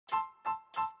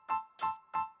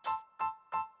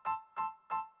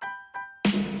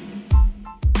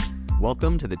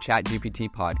Welcome to the ChatGPT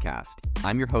podcast.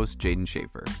 I'm your host, Jaden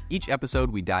Schaefer. Each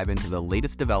episode, we dive into the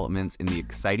latest developments in the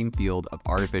exciting field of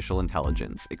artificial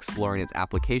intelligence, exploring its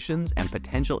applications and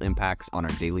potential impacts on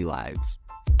our daily lives.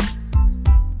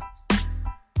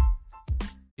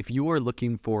 If you are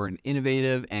looking for an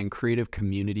innovative and creative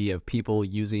community of people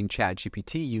using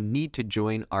ChatGPT, you need to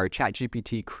join our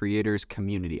ChatGPT creators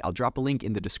community. I'll drop a link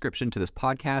in the description to this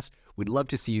podcast. We'd love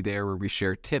to see you there, where we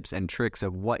share tips and tricks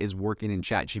of what is working in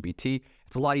ChatGPT.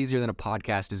 It's a lot easier than a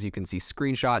podcast, as you can see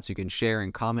screenshots, you can share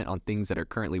and comment on things that are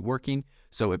currently working.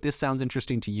 So if this sounds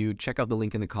interesting to you, check out the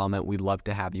link in the comment. We'd love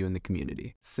to have you in the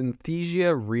community.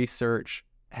 Synthesia Research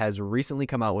has recently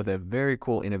come out with a very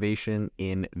cool innovation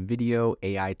in video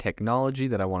AI technology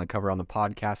that I want to cover on the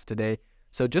podcast today.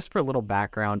 So just for a little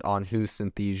background on who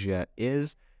Synthesia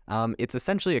is, it's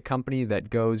essentially a company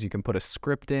that you can put a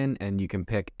script in and you can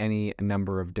pick any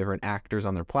number of different actors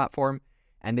on their platform,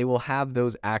 and they will have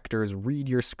those actors read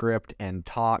your script and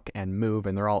talk and move,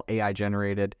 and they're all AI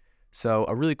generated. So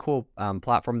a really cool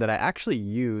platform that I actually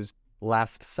used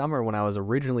last summer when I was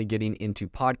originally getting into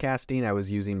podcasting. I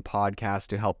was using podcasts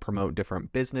to help promote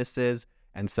different businesses.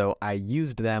 And so I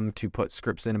used them to put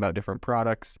scripts in about different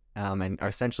products and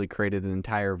essentially created an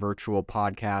entire virtual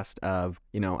podcast of,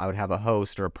 I would have a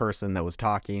host or a person that was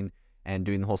talking and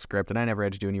doing the whole script, and I never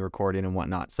had to do any recording and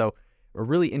whatnot. So a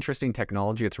really interesting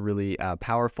technology. It's really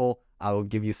powerful. I will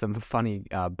give you some funny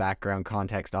background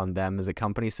context on them as a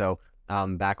company. So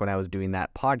back when I was doing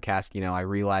that podcast, I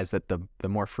realized that the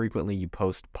more frequently you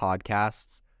post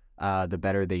podcasts, the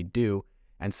better they do.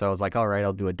 And so I was like, all right,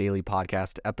 I'll do a daily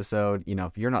podcast episode.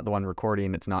 If you're not the one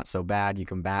recording, it's not so bad. You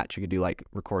can batch. You could do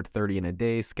record 30 in a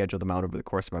day, schedule them out over the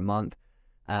course of a month,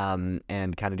 and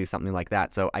kind of do something like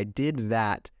that. So I did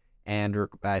that, and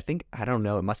I think,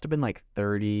 it must have been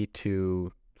 30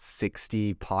 to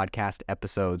 60 podcast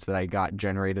episodes that I got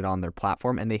generated on their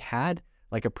platform. And they had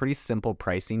a pretty simple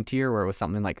pricing tier where it was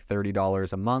something like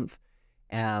 $30 a month.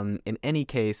 In any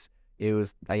case, it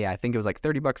was, I think it was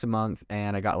 $30 a month,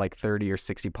 and I got 30 or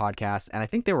 60 podcasts, and I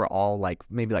think they were all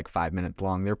maybe 5 minutes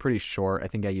long. They're pretty short. I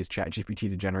think I used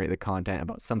ChatGPT to generate the content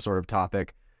about some sort of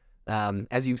topic.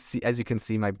 As you can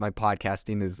see, my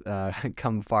podcasting has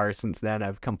come far since then.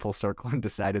 I've come full circle and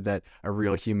decided that a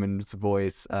real human's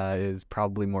voice is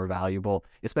probably more valuable,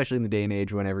 especially in the day and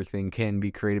age when everything can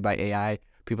be created by AI.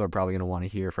 People are probably going to want to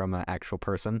hear from an actual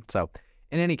person. So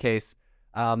in any case,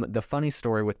 the funny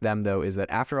story with them, though, is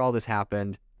that after all this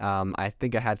happened, I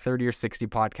think I had 30 or 60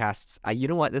 podcasts. You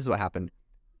know what? This is what happened.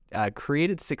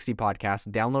 Created 60 podcasts,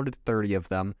 downloaded 30 of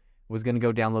them, was going to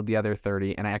go download the other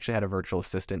 30, and I actually had a virtual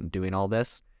assistant doing all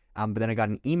this. But then I got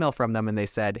an email from them, and they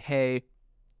said, hey,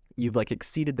 you've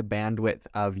exceeded the bandwidth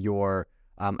of your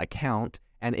account.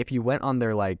 And if you went on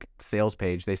their sales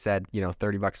page, they said,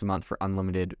 $30 a month for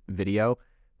unlimited video.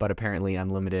 But apparently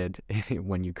unlimited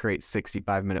when you create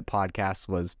 65-minute podcasts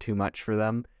was too much for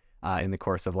them in the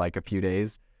course of a few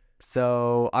days.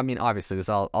 So, obviously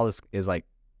all this is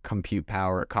compute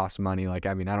power. It costs money. I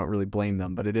don't really blame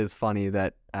them, but it is funny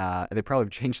that they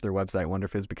probably changed their website. I wonder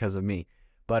if it's because of me.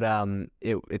 But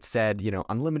it said,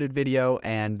 unlimited video.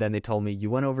 And then they told me,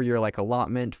 you went over your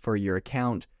allotment for your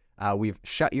account. We've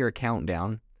shut your account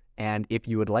down. And if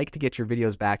you would like to get your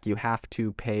videos back, you have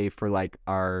to pay for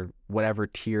our whatever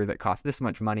tier that costs this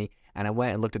much money. And I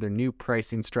went and looked at their new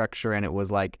pricing structure, and it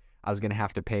was I was going to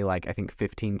have to pay I think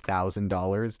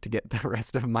 $15,000 to get the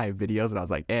rest of my videos. And I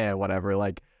was whatever.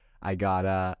 I got,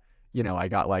 I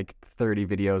got 30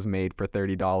 videos made for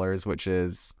 $30, which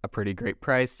is a pretty great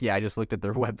price. Yeah, I just looked at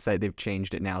their website. They've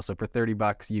changed it now. So for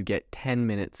 $30, you get 10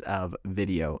 minutes of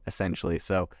video, essentially.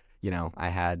 So I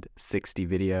had 60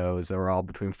 videos that were all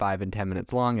between 5 and 10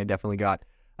 minutes long. I definitely got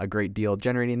a great deal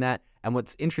generating that. And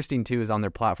what's interesting too is on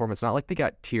their platform, it's not like they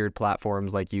got tiered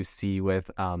platforms like you see with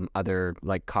other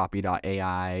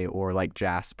copy.ai or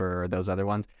Jasper or those other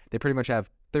ones. They pretty much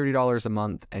have $30 a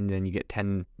month, and then you get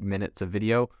 10 minutes of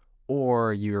video,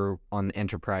 or you're on the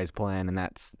enterprise plan, and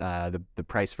that's the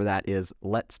price for that is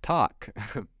Let's Talk,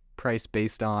 price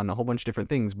based on a whole bunch of different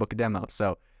things, book a demo.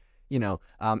 So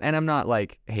and I'm not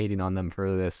hating on them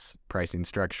for this pricing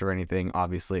structure or anything.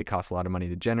 Obviously, it costs a lot of money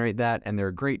to generate that, and they're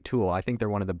a great tool. I think they're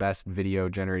one of the best video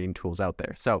generating tools out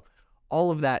there. So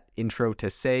all of that intro to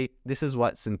say, this is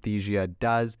what Synthesia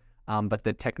does, but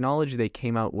the technology they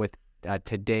came out with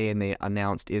today and they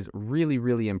announced is really,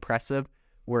 really impressive,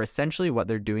 where essentially what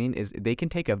they're doing is they can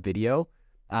take a video,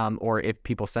 or if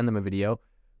people send them a video,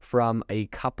 from a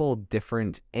couple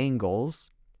different angles.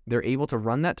 They're able to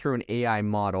run that through an AI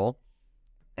model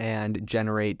and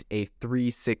generate a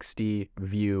 360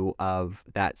 view of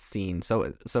that scene.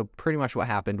 So pretty much what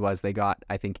happened was they got,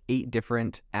 I think, 8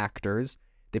 different actors.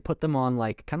 They put them on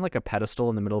like kind of like a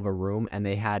pedestal in the middle of a room, and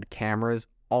they had cameras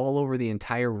all over the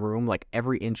entire room, like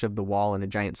every inch of the wall, and a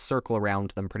giant circle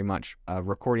around them, pretty much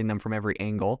recording them from every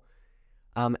angle.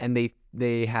 And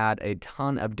they had a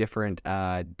ton of different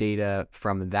data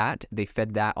from that. They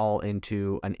fed that all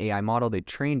into an AI model. They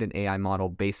trained an AI model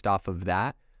based off of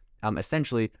that,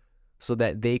 essentially, so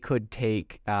that they could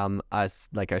take a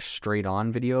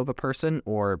straight-on video of a person,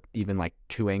 or even like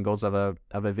 2 angles of a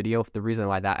video. The reason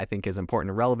why that I think is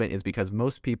important and relevant is because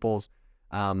most people's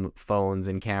phones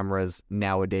and cameras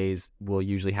nowadays will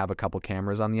usually have a couple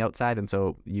cameras on the outside, and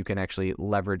so you can actually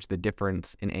leverage the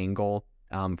difference in angle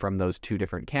from those 2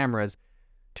 different cameras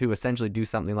to essentially do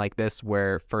something like this,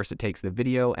 where first it takes the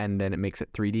video and then it makes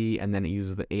it 3D, and then it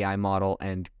uses the AI model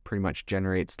and pretty much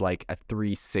generates like a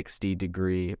 360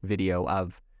 degree video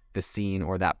of the scene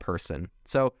or that person.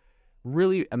 So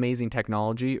really amazing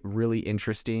technology, really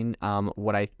interesting.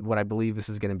 What I believe this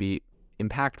is going to be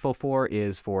impactful for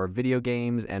is for video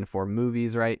games and for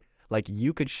movies, right? Like,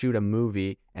 you could shoot a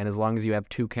movie, and as long as you have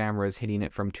 2 cameras hitting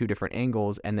it from 2 different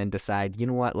angles, and then decide, you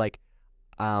know what, like,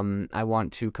 I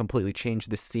want to completely change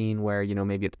the scene where,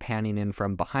 maybe it's panning in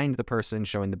from behind the person,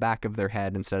 showing the back of their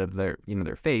head instead of their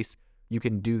face. You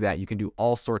can do that. You can do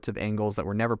all sorts of angles that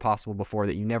were never possible before,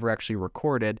 that you never actually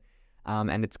recorded.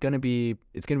 And it's going to be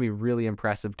really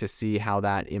impressive to see how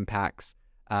that impacts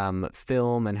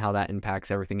film and how that impacts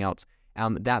everything else.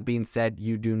 That being said,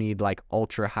 you do need like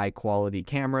ultra high quality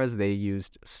cameras. They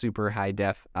used super high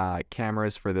def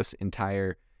cameras for this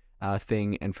entire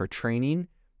thing and for training.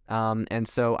 And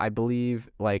so I believe,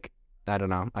 like, I don't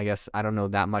know, I guess I don't know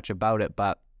that much about it,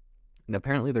 but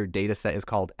apparently their data set is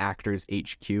called Actors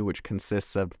HQ, which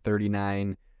consists of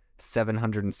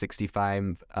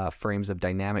 39,765 frames of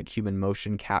dynamic human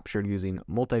motion captured using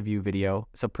multi-view video.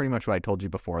 So pretty much what I told you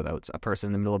before, though. It's a person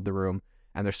in the middle of the room,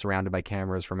 and they're surrounded by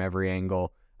cameras from every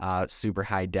angle, super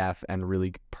high def and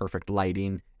really perfect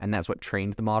lighting, and that's what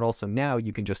trained the model. So now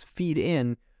you can just feed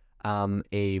in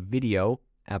a video,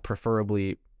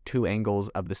 preferably 2 angles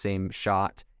of the same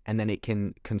shot, and then it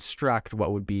can construct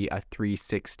what would be a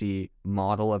 360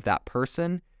 model of that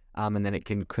person, and then it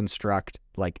can construct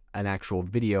like an actual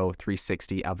video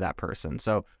 360 of that person.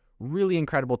 So really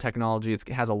incredible technology. It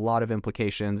has a lot of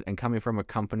implications, and coming from a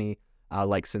company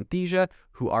like Synthesia,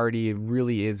 who already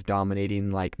really is dominating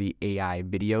like the AI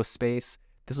video space,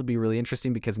 this will be really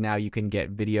interesting, because now you can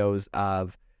get videos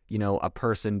of a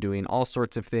person doing all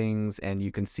sorts of things, and you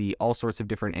can see all sorts of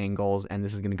different angles, and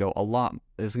this is going to go a lot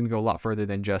further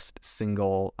than just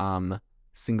single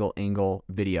angle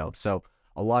video. So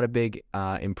a lot of big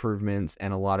improvements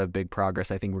and a lot of big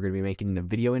progress I think we're going to be making in the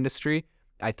video industry.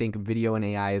 I think video and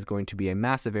AI is going to be a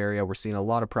massive area. We're seeing a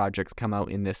lot of projects come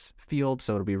out in this field,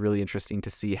 so it'll be really interesting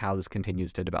to see how this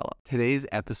continues to develop. Today's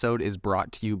episode is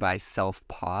brought to you by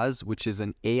Self-Pause, which is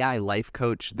an AI life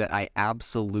coach that I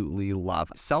absolutely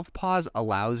love. Self-Pause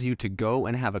allows you to go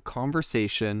and have a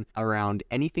conversation around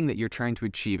anything that you're trying to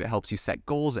achieve. It helps you set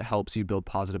goals. It helps you build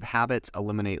positive habits,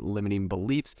 eliminate limiting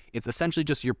beliefs. It's essentially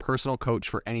just your personal coach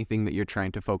for anything that you're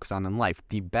trying to focus on in life.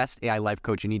 The best AI life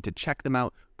coach. You need to check them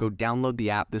out. Go download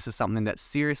the app. This is something that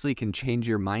seriously can change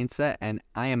your mindset, and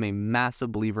I am a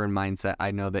massive believer in mindset. I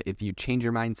know that if you change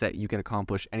your mindset, you can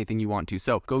accomplish anything you want to.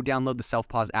 So go download the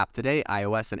Self-Pause app today,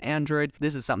 iOS and Android.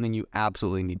 This is something you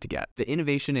absolutely need to get. The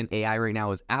innovation in AI right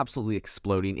now is absolutely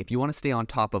exploding. If you want to stay on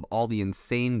top of all the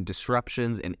insane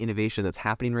disruptions and innovation that's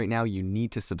happening right now, you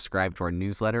need to subscribe to our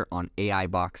newsletter on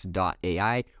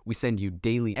AIbox.ai. We send you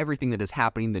daily everything that is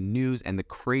happening, the news and the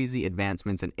crazy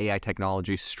advancements in AI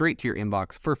technology straight to your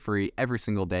inbox for free every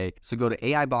single day. So go to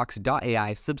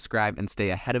AIbox.ai, subscribe, and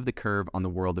stay ahead of the curve on the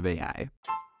world of AI.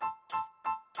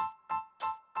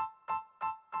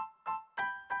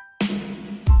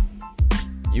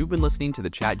 You've been listening to the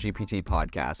ChatGPT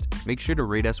podcast. Make sure to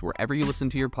rate us wherever you listen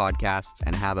to your podcasts,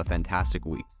 and have a fantastic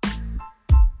week.